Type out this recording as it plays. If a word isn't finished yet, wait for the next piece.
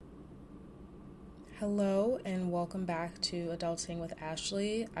Hello and welcome back to Adulting with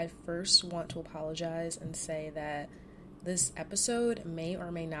Ashley. I first want to apologize and say that this episode may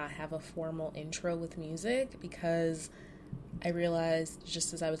or may not have a formal intro with music because I realized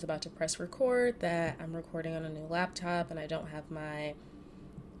just as I was about to press record that I'm recording on a new laptop and I don't have my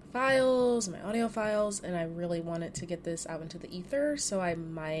files, my audio files, and I really wanted to get this out into the ether, so I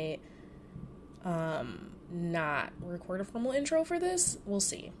might not record a formal intro for this. We'll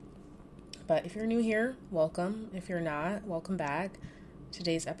see. But if you're new here, welcome. If you're not, welcome back.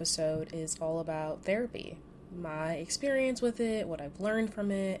 Today's episode is all about therapy, my experience with it, what I've learned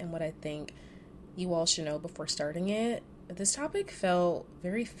from it, and what I think you all should know before starting it. This topic felt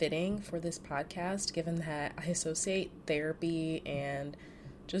very fitting for this podcast, given that I associate therapy and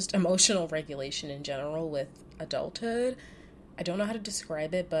just emotional regulation in general with adulthood. I don't know how to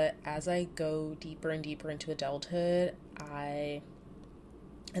describe it, but as I go deeper and deeper into adulthood, I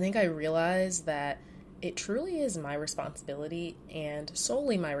think I realize that it truly is my responsibility and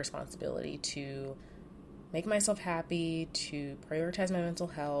solely my responsibility to make myself happy, to prioritize my mental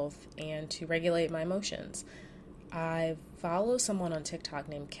health, and to regulate my emotions. I follow someone on TikTok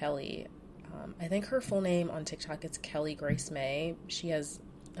named Kelly. I think her full name on TikTok is Kelly Grace May. She has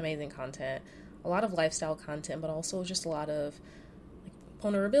amazing content, a lot of lifestyle content, but also just a lot of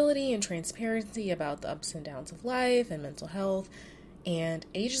vulnerability and transparency about the ups and downs of life and mental health. And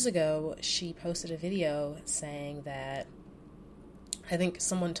ages ago, she posted a video saying that, I think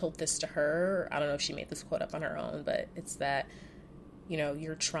someone told this to her, I don't know if she made this quote up on her own, but it's that,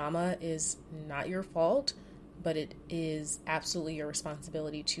 your trauma is not your fault, but it is absolutely your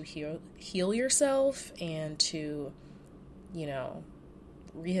responsibility to heal yourself and to,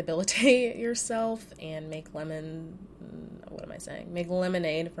 rehabilitate yourself and make make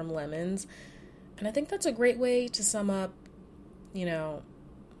lemonade from lemons. And I think that's a great way to sum up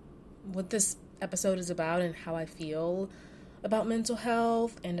what this episode is about and how I feel about mental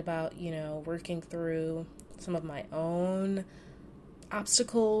health and about, working through some of my own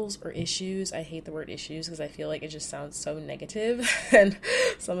obstacles or issues. I hate the word issues because I feel like it just sounds so negative and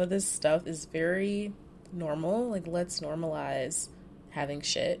some of this stuff is very normal. Let's normalize having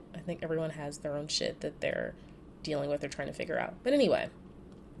shit. I think everyone has their own shit that they're dealing with or trying to figure out. But anyway,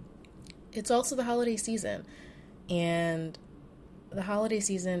 it's also the holiday season, and the holiday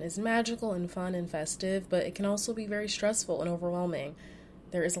season is magical and fun and festive, but it can also be very stressful and overwhelming.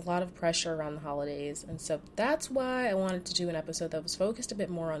 There is a lot of pressure around the holidays, and so that's why I wanted to do an episode that was focused a bit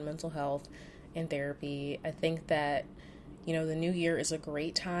more on mental health and therapy. I think that, the new year is a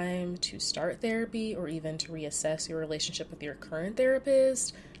great time to start therapy or even to reassess your relationship with your current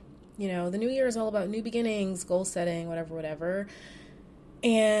therapist. The new year is all about new beginnings, goal setting, whatever.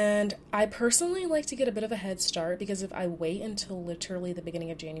 And I personally like to get a bit of a head start because if I wait until literally the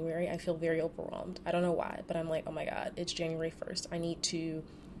beginning of January, I feel very overwhelmed. I don't know why, but I'm like, oh my God, it's January 1st. I need to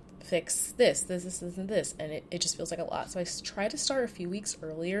fix this, and this. And it just feels like a lot. So I try to start a few weeks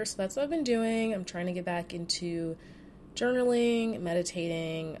earlier. So that's what I've been doing. I'm trying to get back into journaling,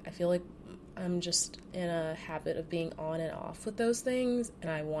 meditating. I feel like I'm just in a habit of being on and off with those things,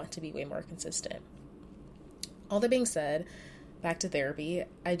 and I want to be way more consistent. All that being said, back to therapy,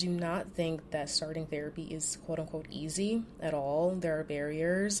 I do not think that starting therapy is quote-unquote easy at all. There are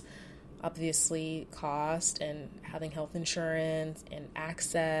barriers, obviously cost and having health insurance and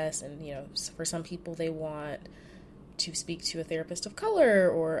access, and for some people they want to speak to a therapist of color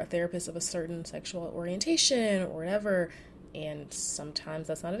or a therapist of a certain sexual orientation or whatever, and sometimes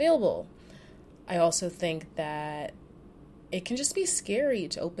that's not available. I also think that it can just be scary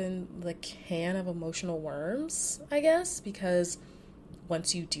to open the can of emotional worms, I guess, because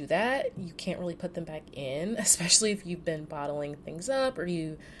once you do that, you can't really put them back in, especially if you've been bottling things up or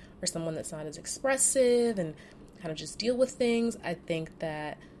you are someone that's not as expressive and kind of just deal with things. I think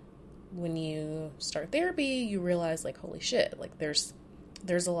that when you start therapy, you realize, holy shit,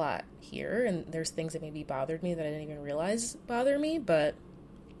 there's a lot here, and there's things that maybe bothered me that I didn't even realize bother me, but,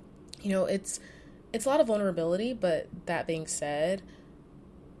 it's a lot of vulnerability. But that being said,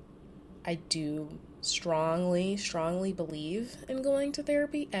 I do strongly believe in going to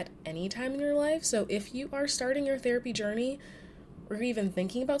therapy at any time in your life. So if you are starting your therapy journey or even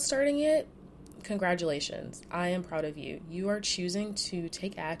thinking about starting it, congratulations. I am proud of you. You are choosing to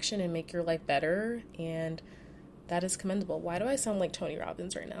take action and make your life better, and that is commendable. Why do I sound like Tony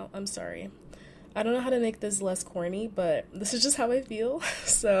Robbins right now? I'm sorry. I don't know how to make this less corny, but this is just how I feel.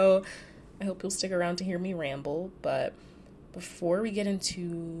 So I hope you'll stick around to hear me ramble. But before we get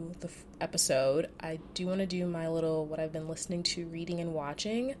into the episode, I do want to do my little what I've been listening to, reading, and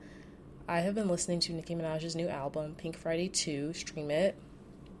watching. I have been listening to Nicki Minaj's new album, Pink Friday 2.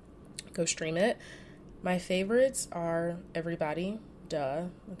 Go stream it. My favorites are Everybody, duh,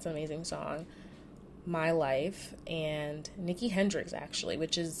 that's an amazing song, My Life, and Nikki Hendrix, actually,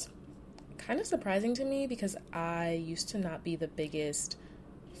 which is kind of surprising to me because I used to not be the biggest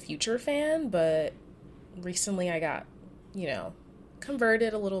Future fan, but recently I got,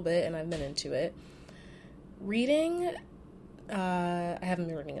 converted a little bit and I've been into it. Reading, I haven't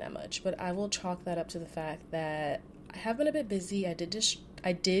been reading that much, but I will chalk that up to the fact that I have been a bit busy. I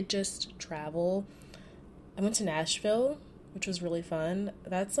did just travel. I went to Nashville, which was really fun.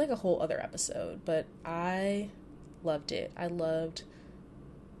 That's like a whole other episode, but I loved it. I loved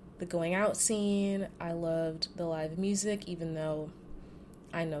the going out scene. I loved the live music, even though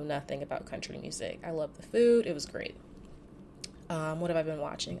I know nothing about country music. I love the food. It was great. What have I been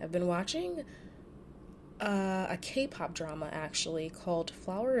watching? I've been watching a K-pop drama, actually, called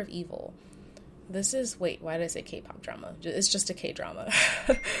Flower of Evil. Why did I say K-pop drama? It's just a K-drama.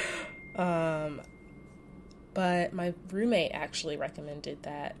 But my roommate actually recommended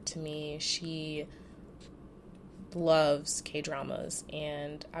that to me. She loves K-dramas,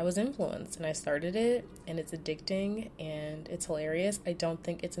 and I was influenced, and I started it, and it's addicting, and it's hilarious. I don't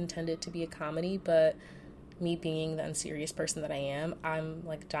think it's intended to be a comedy, but me being the unserious person that I am, I'm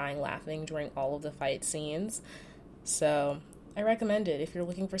like dying laughing during all of the fight scenes. So I recommend it if you're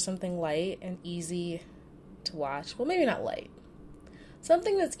looking for something light and easy to watch. Well, maybe not light.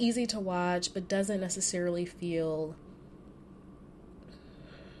 Something that's easy to watch but doesn't necessarily feel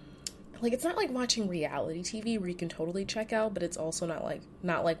like, it's not like watching reality TV where you can totally check out, but it's also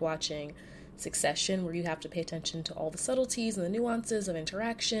not like watching Succession where you have to pay attention to all the subtleties and the nuances of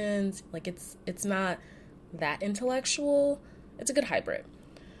interactions. Like, it's not that intellectual. It's a good hybrid.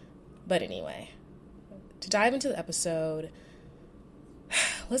 But anyway, to dive into the episode,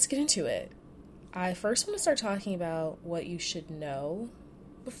 let's get into it. I first want to start talking about what you should know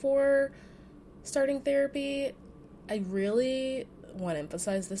before starting therapy. I really want to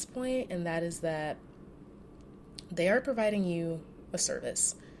emphasize this point, and that is that they are providing you a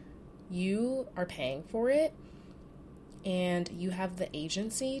service. You are paying for it, and you have the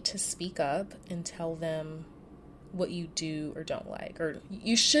agency to speak up and tell them what you do or don't like. Or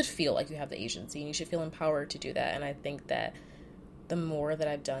you should feel like you have the agency, and you should feel empowered to do that. And I think that the more that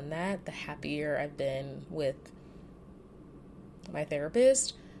I've done that, the happier I've been with my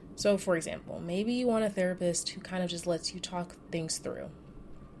therapist. So, for example, maybe you want a therapist who kind of just lets you talk things through.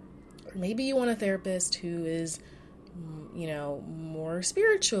 Or maybe you want a therapist who is, more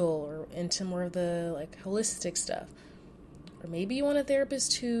spiritual or into more of the, like, holistic stuff. Or maybe you want a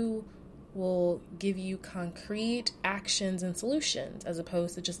therapist who will give you concrete actions and solutions as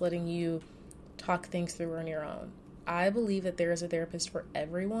opposed to just letting you talk things through on your own. I believe that there is a therapist for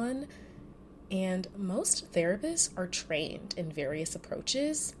everyone, and most therapists are trained in various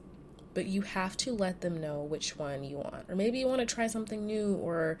approaches, but you have to let them know which one you want. Or maybe you want to try something new,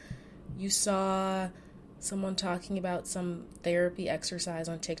 or you saw someone talking about some therapy exercise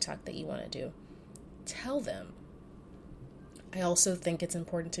on TikTok that you want to do. Tell them. I also think it's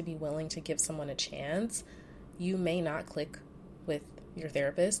important to be willing to give someone a chance. You may not click with your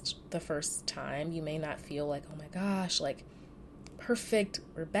therapist the first time. You may not feel like, oh my gosh, like perfect,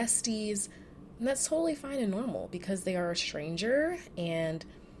 we're besties. And that's totally fine and normal because they are a stranger, and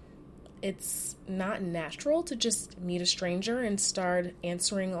it's not natural to just meet a stranger and start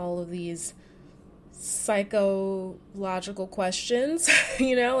answering all of these psychological questions.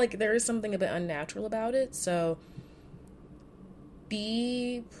 Like there is something a bit unnatural about it. So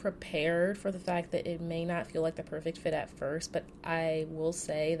be prepared for the fact that it may not feel like the perfect fit at first, but I will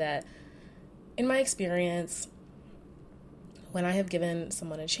say that in my experience, when I have given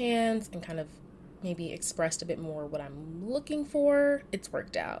someone a chance and kind of maybe expressed a bit more what I'm looking for, it's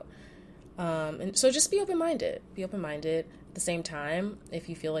worked out. And so just be open-minded. Be open-minded. At the same time, if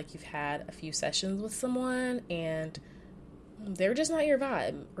you feel like you've had a few sessions with someone and they're just not your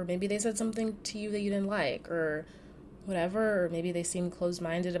vibe, or maybe they said something to you that you didn't like, or whatever, or maybe they seem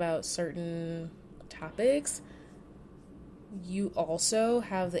closed-minded about certain topics, you also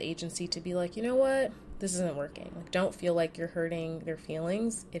have the agency to be like, you know what, this isn't working. Like, don't feel like you're hurting their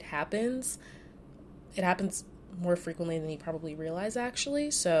feelings. It happens. It happens more frequently than you probably realize, actually,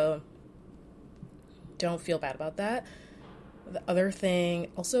 so don't feel bad about that. The other thing,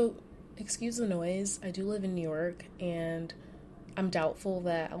 also, excuse the noise. I do live in New York, and I'm doubtful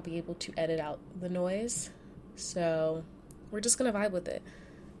that I'll be able to edit out the noise. So we're just going to vibe with it.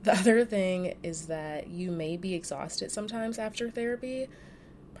 The other thing is that you may be exhausted sometimes after therapy,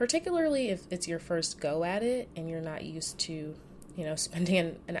 particularly if it's your first go at it and you're not used to,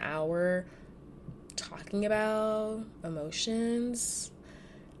 spending an hour talking about emotions.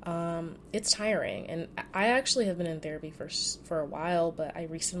 It's tiring. And I actually have been in therapy for a while, but I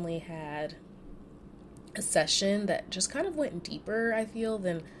recently had a session that just kind of went deeper, I feel,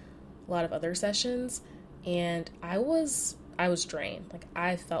 than a lot of other sessions. And I was drained. Like,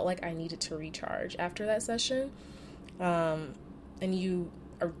 I felt like I needed to recharge after that session. And you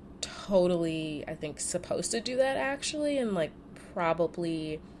are totally, I think, supposed to do that, actually, and like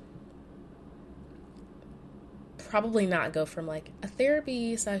probably not go from like a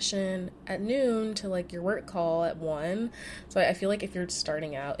therapy session at noon to like your work call at 1. So I feel like if you're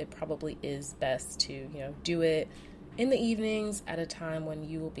starting out, it probably is best to, do it in the evenings at a time when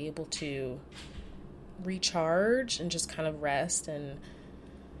you will be able to recharge and just kind of rest and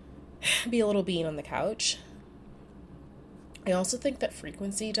be a little bean on the couch. I also think that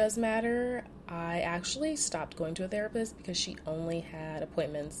frequency does matter. I actually stopped going to a therapist because she only had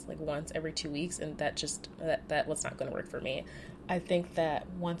appointments like once every 2 weeks, and that was not going to work for me. I think that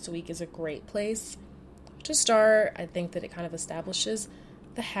once a week is a great place to start. I think that it kind of establishes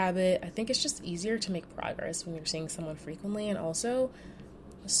the habit. I think it's just easier to make progress when you're seeing someone frequently, and also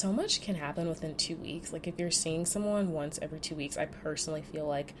so much can happen within 2 weeks. Like, if you're seeing someone once every 2 weeks, I personally feel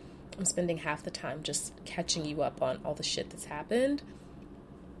like I'm spending half the time just catching you up on all the shit that's happened.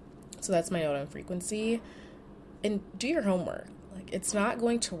 So that's my note on frequency. And do your homework. Like, it's not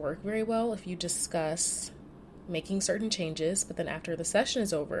going to work very well if you discuss making certain changes, but then after the session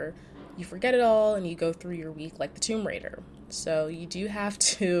is over, you forget it all and you go through your week like the Tomb Raider. So you do have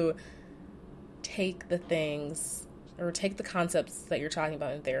to take the things or take the concepts that you're talking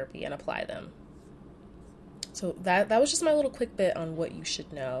about in therapy and apply them. So that was just my little quick bit on what you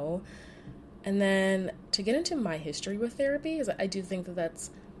should know. And then to get into my history with therapy, is I do think that that's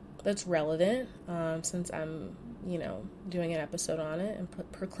relevant, since I'm, doing an episode on it and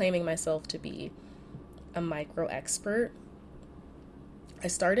proclaiming myself to be a micro expert. I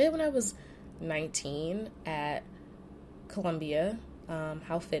started when I was 19 at Columbia.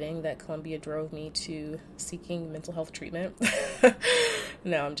 How fitting that Columbia drove me to seeking mental health treatment.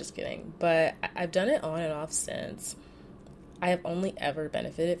 No, I'm just kidding. But I've done it on and off since. I have only ever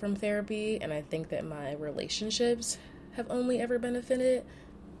benefited from therapy, and I think that my relationships have only ever benefited.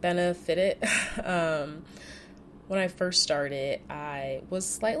 When I first started, I was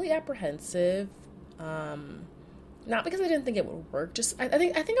slightly apprehensive. Not because I didn't think it would work. I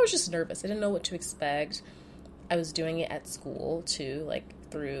think I was just nervous. I didn't know what to expect. I was doing it at school too, like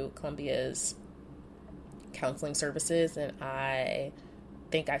through Columbia's counseling services, and I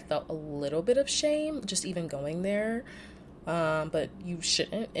think I felt a little bit of shame just even going there. But you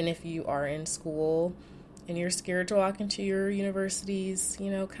shouldn't. And if you are in school and you're scared to walk into your university's,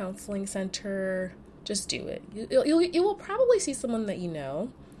 counseling center, just do it. You will probably see someone that you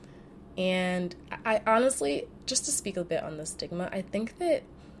know. And I honestly, just to speak a bit on the stigma, I think that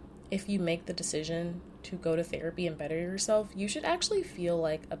if you make the decision to go to therapy and better yourself, you should actually feel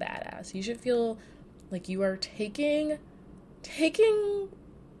like a badass. You should feel like you are taking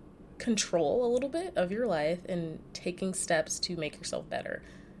control a little bit of your life and taking steps to make yourself better.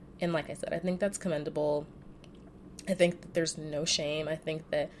 And like I said, I think that's commendable. I think that there's no shame. I think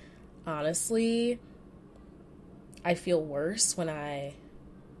that, honestly, I feel worse when I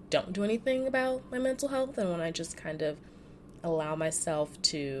don't do anything about my mental health and when I just kind of allow myself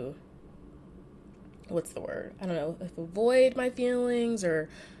to, avoid my feelings or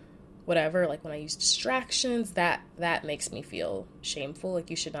whatever. Like, when I use distractions, that makes me feel shameful. Like,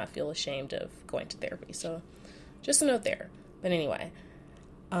 you should not feel ashamed of going to therapy. So just a note there. But anyway,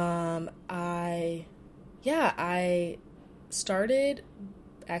 I started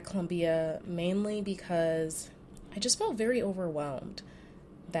at Columbia mainly because I just felt very overwhelmed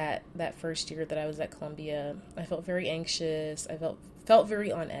that first year that I was at Columbia. I felt very anxious. I felt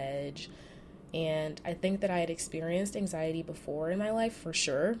very on edge. And I think that I had experienced anxiety before in my life for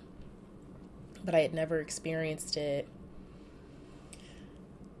sure, but I had never experienced it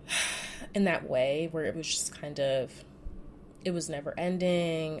in that way where it was just kind of, it was never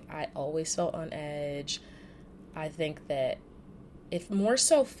ending. I always felt on edge. I think that it more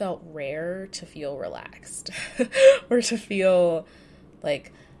so felt rare to feel relaxed or to feel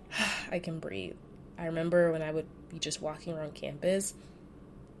like I can breathe. I remember when I would be just walking around campus,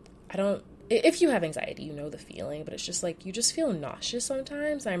 if you have anxiety, you know the feeling, but it's just like, you just feel nauseous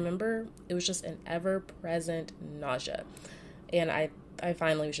sometimes. I remember it was just an ever-present nausea. And I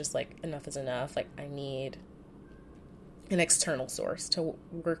finally was just like, enough is enough. Like, I need an external source to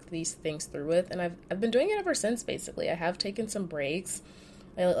work these things through with. And I've been doing it ever since, basically. I have taken some breaks.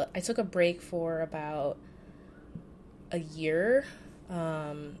 I took a break for about a year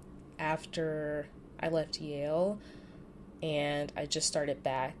after I left Yale. and I just started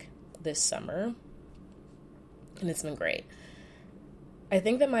back this summer, and it's been great. I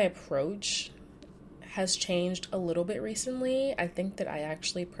think that my approach has changed a little bit recently. I think that I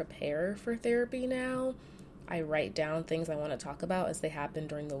actually prepare for therapy now. I write down things I want to talk about as they happen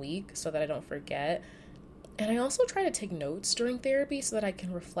during the week so that I don't forget. And I also try to take notes during therapy so that I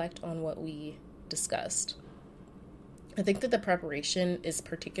can reflect on what we discussed. I think that the preparation is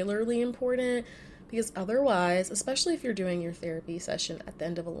particularly important because otherwise, especially if you're doing your therapy session at the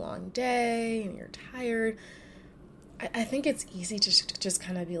end of a long day and you're tired, I think it's easy to just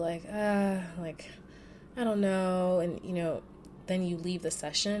kind of be like, I don't know. And, then you leave the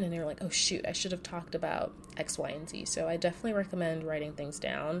session and you're like, oh shoot, I should have talked about X, Y, and Z. So I definitely recommend writing things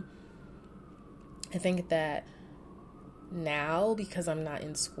down. I think that now, because I'm not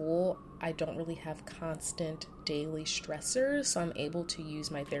in school, I don't really have constant daily stressors. So I'm able to use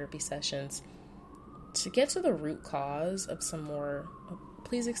my therapy sessions to get to the root cause of some more,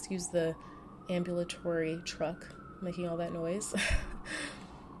 please excuse the ambulatory truck making all that noise.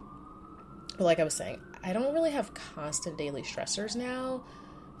 But like I was saying, I don't really have constant daily stressors now,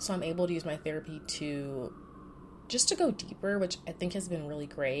 so I'm able to use my therapy to go deeper, which I think has been really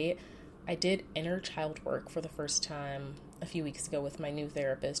great. I did inner child work for the first time a few weeks ago with my new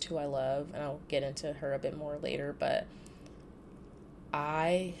therapist, who I love, and I'll get into her a bit more later, but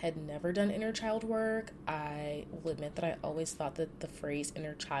I had never done inner child work. I will admit that I always thought that the phrase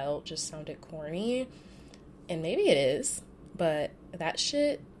inner child just sounded corny, and maybe it is, but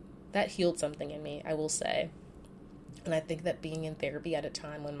that healed something in me, I will say. And I think that being in therapy at a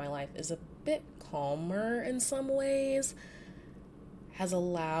time when my life is a bit calmer in some ways has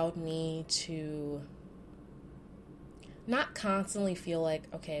allowed me to not constantly feel like,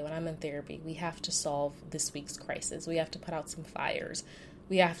 okay, when I'm in therapy, we have to solve this week's crisis. We have to put out some fires.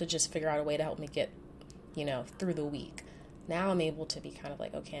 We have to just figure out a way to help me get, through the week. Now I'm able to be kind of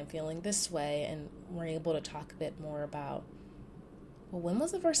like, okay, I'm feeling this way, and we're able to talk a bit more about, well, when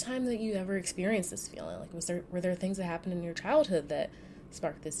was the first time that you ever experienced this feeling? Like, were there things that happened in your childhood that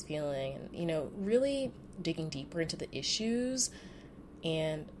sparked this feeling? And, really digging deeper into the issues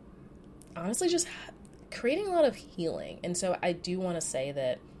and honestly just creating a lot of healing. And so I do want to say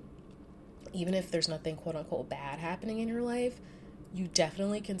that even if there's nothing quote unquote bad happening in your life, you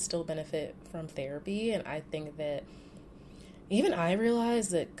definitely can still benefit from therapy. And I think that even I realize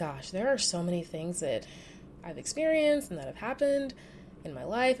that, gosh, there are so many things that I've experienced and that have happened in my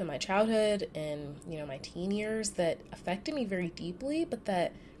life, in my childhood, and, my teen years that affected me very deeply, but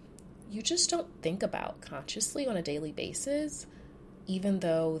that you just don't think about consciously on a daily basis, even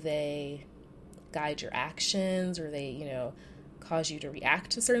though they guide your actions or they, cause you to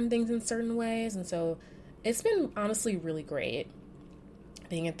react to certain things in certain ways. And so it's been honestly really great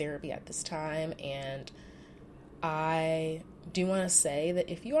being in therapy at this time. And I do want to say that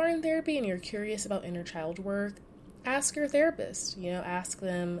if you are in therapy and you're curious about inner child work, ask your therapist, ask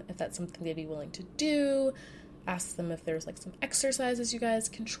them if that's something they'd be willing to do. Ask them if there's some exercises you guys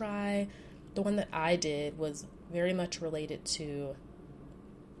can try. The one that I did was very much related to,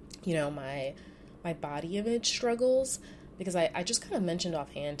 my body image struggles, because I just kind of mentioned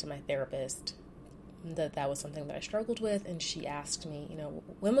offhand to my therapist that was something that I struggled with. And she asked me,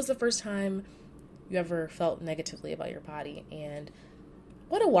 when was the first time you ever felt negatively about your body? And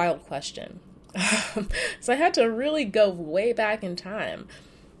what a wild question. So I had to really go way back in time.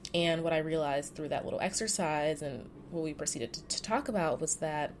 And what I realized through that little exercise and what we proceeded to talk about was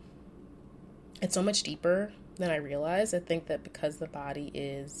that it's so much deeper than I realized. I think that because the body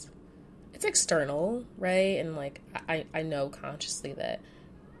it's external, right? And I know consciously that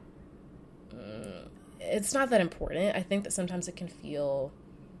it's not that important. I think that sometimes it can feel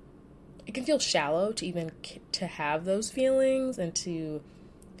shallow to even to have those feelings and to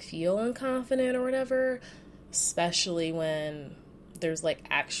feel unconfident or whatever, especially when there's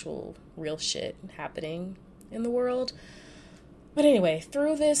actual real shit happening in the world. But anyway,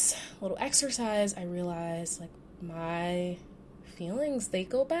 through this little exercise, I realized my feelings, they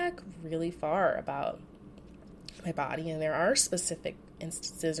go back really far about my body, and there are specific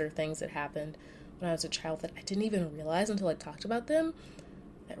instances or things that happened when I was a child that I didn't even realize until I talked about them,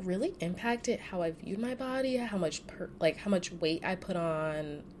 that really impacted how I viewed my body, how much weight I put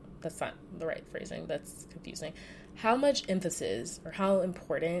on. That's not the right phrasing. That's confusing. How much emphasis or how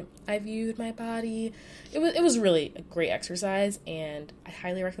important I viewed my body. It was really a great exercise, and I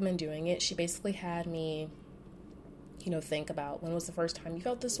highly recommend doing it. She basically had me, think about when was the first time you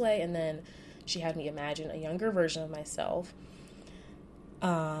felt this way, and then she had me imagine a younger version of myself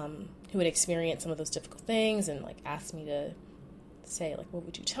who had experienced some of those difficult things, and asked me to say what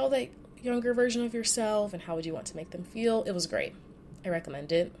would you tell that younger version of yourself and how would you want to make them feel. It was great. I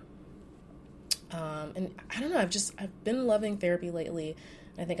recommend it. And I don't know, I've been loving therapy lately.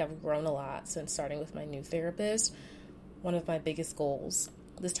 I think I've grown a lot since starting with my new therapist. One of my biggest goals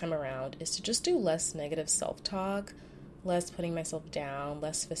this time around is to just do less negative self-talk, less putting myself down,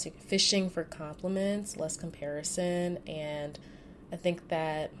 less fishing for compliments, less comparison. And I think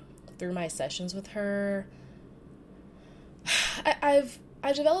that through my sessions with her, I've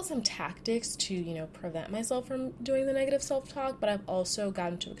developed some tactics to, prevent myself from doing the negative self-talk, but I've also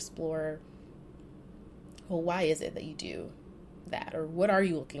gotten to explore, well, why is it that you do that? Or what are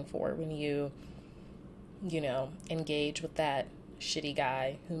you looking for when you engage with that shitty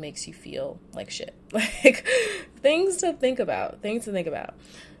guy who makes you feel like shit? Like, things to think about.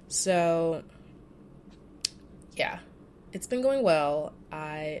 So, yeah, it's been going well.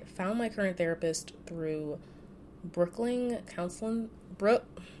 I found my current therapist through Brooklyn Counseling.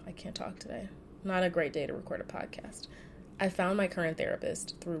 I can't talk today. Not a great day to record a podcast. I found my current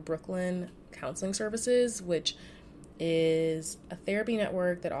therapist through Brooklyn Counseling Services, which is a therapy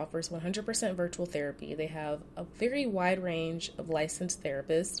network that offers 100% virtual therapy. They have a very wide range of licensed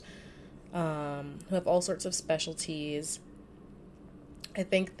therapists who have all sorts of specialties. I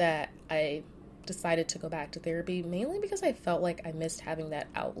think that I decided to go back to therapy mainly because I felt like I missed having that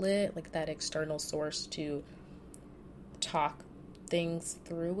outlet, like that external source to talk things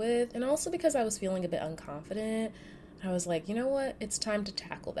through with, and also because I was feeling a bit unconfident. I was like, you know what? It's time to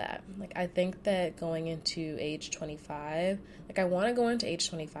tackle that. Like, I think that going into age 25, I want to go into age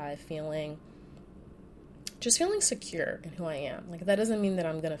 25 feeling secure in who I am. Like, that doesn't mean that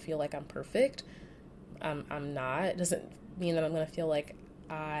I'm going to feel like I'm perfect. I'm not. It doesn't mean that I'm going to feel like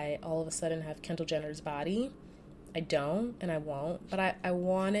I all of a sudden have Kendall Jenner's body. I don't, and I won't. But I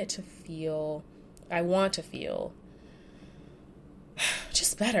want to feel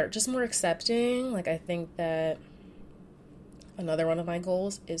just better, just more accepting. Like, I think that another one of my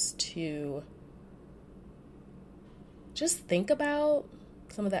goals is to just think about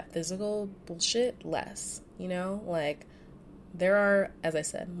some of that physical bullshit less, Like, there are, as I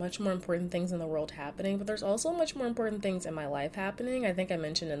said, much more important things in the world happening, but there's also much more important things in my life happening. I think I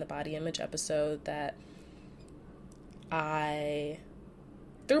mentioned in the body image episode that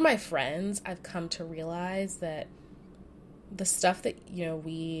through my friends, I've come to realize that the stuff that,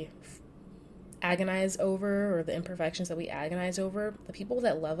 we agonize over, or the imperfections that we agonize over, the people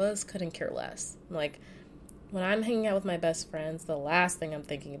that love us couldn't care less. Like, when I'm hanging out with my best friends, the last thing I'm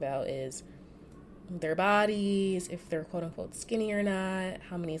thinking about is their bodies, if they're quote unquote skinny or not,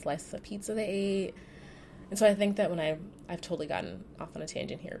 how many slices of pizza they ate. And so I think that when I've totally gotten off on a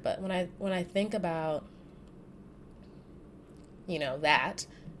tangent here, but when I think about, that,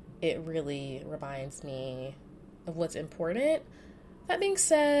 it really reminds me of what's important. That being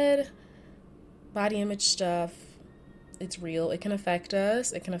said, body image stuff, it's real. It can affect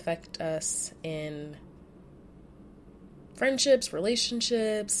us. It can affect us in friendships,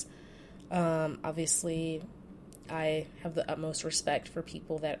 relationships. Obviously, I have the utmost respect for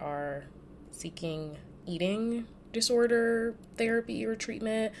people that are seeking eating disorder therapy or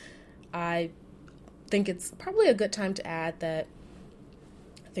treatment. I think it's probably a good time to add that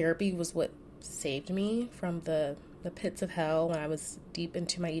therapy was what saved me from the pits of hell when I was deep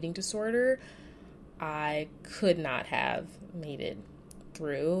into my eating disorder. I could not have made it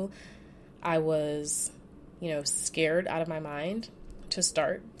through. I was, scared out of my mind to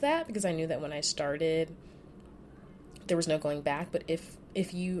start that because I knew that when I started, there was no going back. But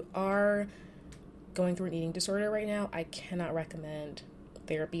if you are going through an eating disorder right now, I cannot recommend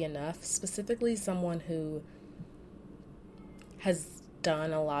therapy enough, specifically someone who has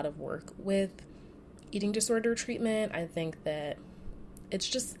done a lot of work with eating disorder treatment. I think that it's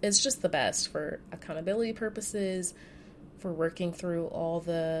just the best for accountability purposes, for working through all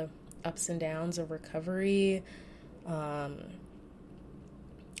the ups and downs of recovery.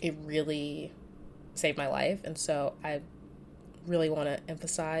 It really saved my life. And so I really want to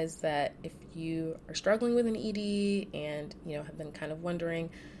emphasize that if you are struggling with an ED and, have been kind of wondering,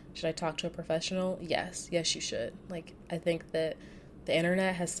 should I talk to a professional? Yes, you should. Like, I think that the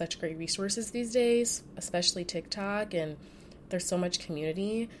internet has such great resources these days, especially TikTok, and there's so much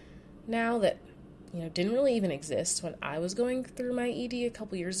community now that, didn't really even exist when I was going through my ED a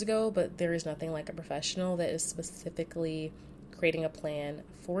couple years ago, but there is nothing like a professional that is specifically creating a plan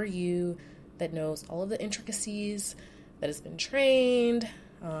for you, that knows all of the intricacies, that has been trained,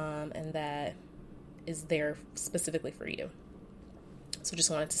 and that is there specifically for you. So just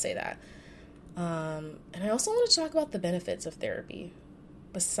wanted to say that. And I also want to talk about the benefits of therapy.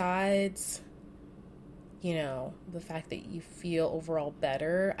 Besides the fact that you feel overall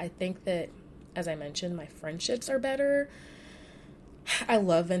better. I think that, as I mentioned, my friendships are better. I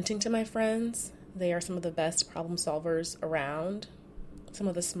love venting to my friends. They are some of the best problem solvers around, some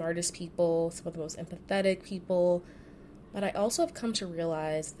of the smartest people, some of the most empathetic people. But I also have come to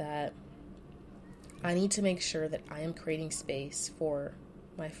realize that I need to make sure that I am creating space for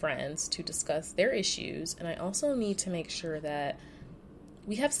my friends to discuss their issues. And I also need to make sure that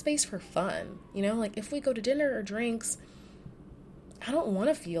we have space for fun. Like if we go to dinner or drinks, I don't want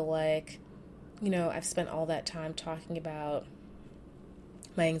to feel like, I've spent all that time talking about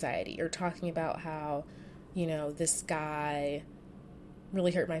my anxiety or talking about how, this guy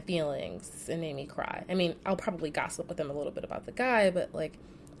really hurt my feelings and made me cry. I mean, I'll probably gossip with them a little bit about the guy, but like,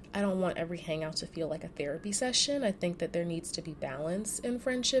 I don't want every hangout to feel like a therapy session. I think that there needs to be balance in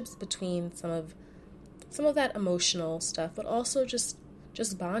friendships between some of that emotional stuff, but also just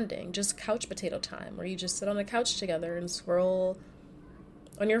bonding, just couch potato time, where you just sit on a couch together and scroll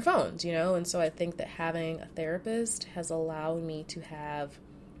on your phones, And so I think that having a therapist has allowed me to have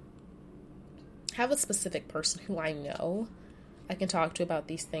a specific person who I know I can talk to about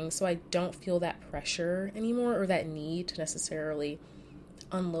these things, so I don't feel that pressure anymore or that need to necessarily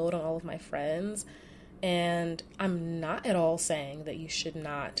unload on all of my friends. And I'm not at all saying that you should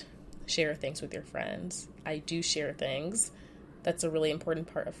not share things with your friends. I do share things. That's a really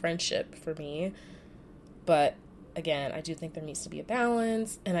important part of friendship for me. But again, I do think there needs to be a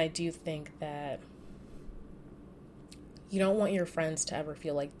balance, and I do think that you don't want your friends to ever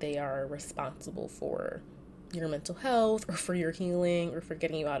feel like they are responsible for your mental health or for your healing or for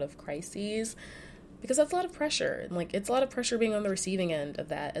getting you out of crises, because that's a lot of pressure. And like, it's a lot of pressure being on the receiving end of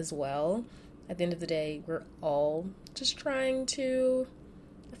that as well. At the end of the day, we're all just trying to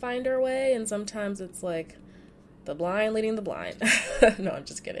find our way, and sometimes it's like the blind leading the blind. No, I'm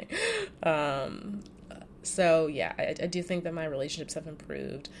just kidding. So yeah, I do think that my relationships have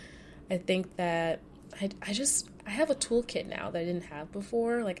improved. I think that I have a toolkit now that I didn't have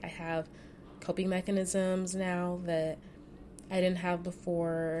before. Like, I have coping mechanisms now that I didn't have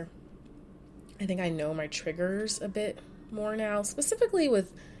before. I think I know my triggers a bit more now, specifically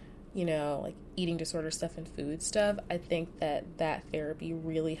with, like eating disorder stuff and food stuff. I think that therapy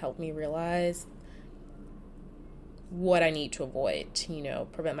really helped me realize what I need to avoid to,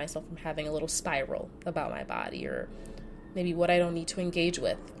 prevent myself from having a little spiral about my body, or maybe what I don't need to engage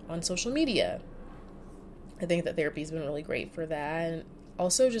with on social media. I think that therapy has been really great for that. And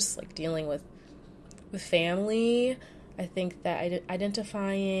also just like dealing with family. I think that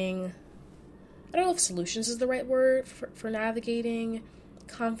identifying, I don't know if solutions is the right word for navigating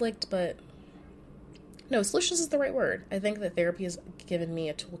conflict, but no, solutions is the right word. I think that therapy has given me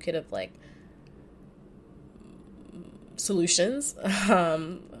a toolkit of like solutions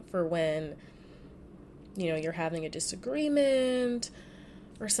for when, you're having a disagreement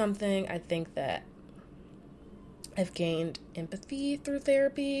or something. I think that I've gained empathy through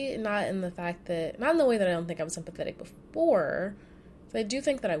therapy, not in the way that I don't think I was empathetic before. So I do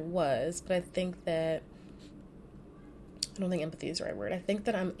think that I was, but I don't think empathy is the right word. I think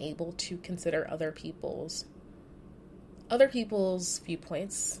that I'm able to consider other people's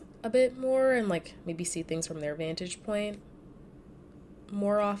viewpoints a bit more, and like maybe see things from their vantage point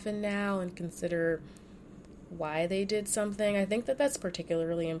more often now, and consider why they did something. I think that that's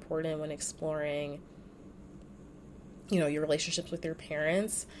particularly important when exploring, your relationships with your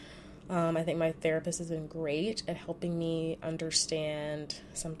parents. I think my therapist has been great at helping me understand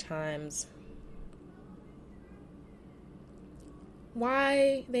sometimes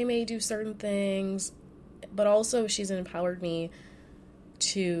why they may do certain things, but also she's empowered me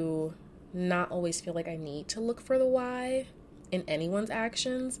to not always feel like I need to look for the why in anyone's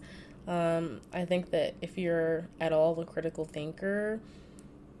actions. I think that if you're at all a critical thinker,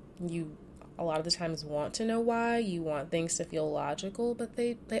 you a lot of the times want to know why. You want things to feel logical, but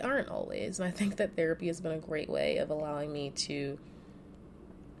they aren't always. And I think that therapy has been a great way of allowing me to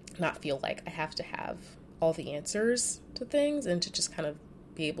not feel like I have to have all the answers to things, and to just kind of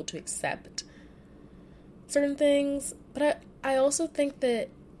be able to accept certain things. But I also think that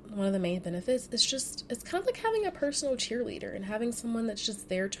one of the main benefits is it's kind of like having a personal cheerleader, and having someone that's just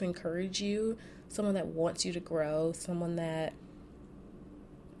there to encourage you, someone that wants you to grow, someone that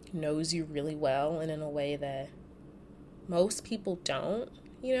knows you really well and in a way that most people don't,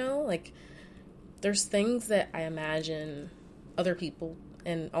 like there's things that I imagine other people,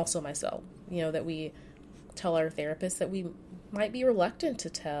 and also myself, that we tell our therapist that we might be reluctant to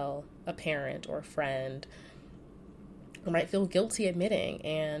tell a parent or a friend, or might feel guilty admitting.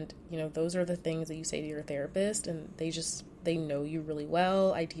 And, those are the things that you say to your therapist, and they know you really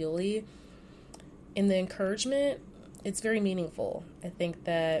well, ideally. in the encouragement, it's very meaningful. I think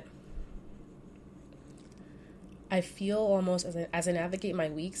that I feel almost as I navigate my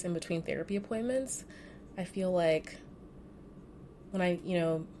weeks in between therapy appointments, I feel like when I,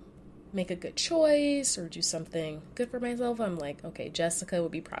 make a good choice or do something good for myself, I'm like, okay, Jessica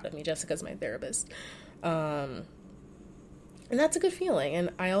would be proud of me. Jessica's my therapist. And that's a good feeling. And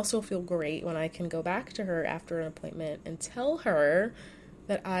I also feel great when I can go back to her after an appointment and tell her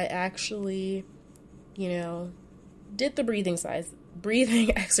that I actually, did the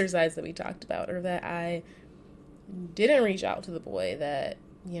breathing exercise that we talked about, or that I didn't reach out to the boy that,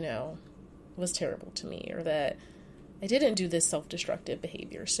 was terrible to me, or that I didn't do this self-destructive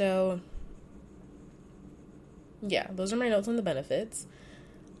behavior. So, yeah, those are my notes on the benefits.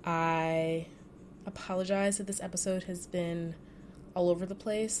 I apologize that this episode has been all over the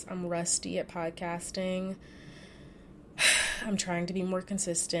place. I'm rusty at podcasting. I'm trying to be more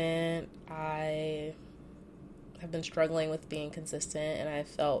consistent. I have been struggling with being consistent, and I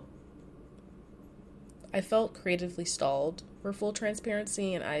felt creatively stalled, for full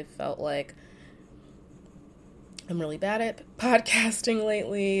transparency, and I felt like I'm really bad at podcasting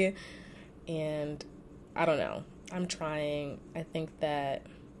lately, and I don't know. I'm trying. I think that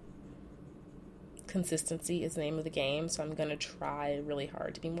consistency is the name of the game, so I'm going to try really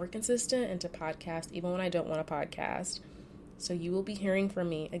hard to be more consistent and to podcast even when I don't want to podcast. So you will be hearing from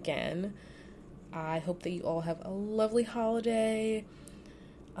me again. I hope that you all have a lovely holiday.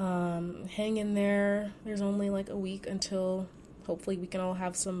 Hang in there. There's only like a week until hopefully we can all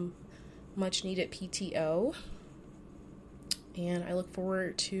have some much needed PTO. And I look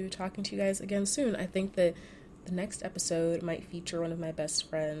forward to talking to you guys again soon. I think that the next episode might feature one of my best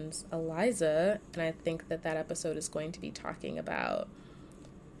friends, Eliza, and I think that episode is going to be talking about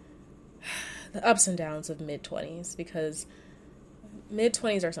the ups and downs of mid-20s, because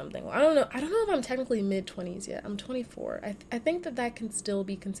mid-20s are something. Well, I don't know if I'm technically mid-20s yet. I'm 24. I think that can still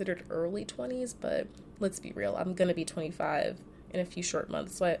be considered early 20s, but let's be real. I'm going to be 25 in a few short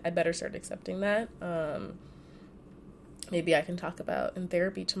months, so I better start accepting that. Maybe I can talk about in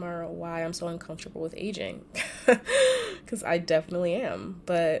therapy tomorrow why I'm so uncomfortable with aging, because I definitely am.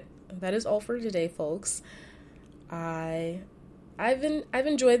 But that is all for today, folks. I've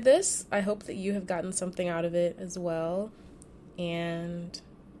enjoyed this. I hope that you have gotten something out of it as well. And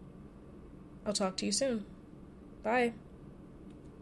I'll talk to you soon. Bye.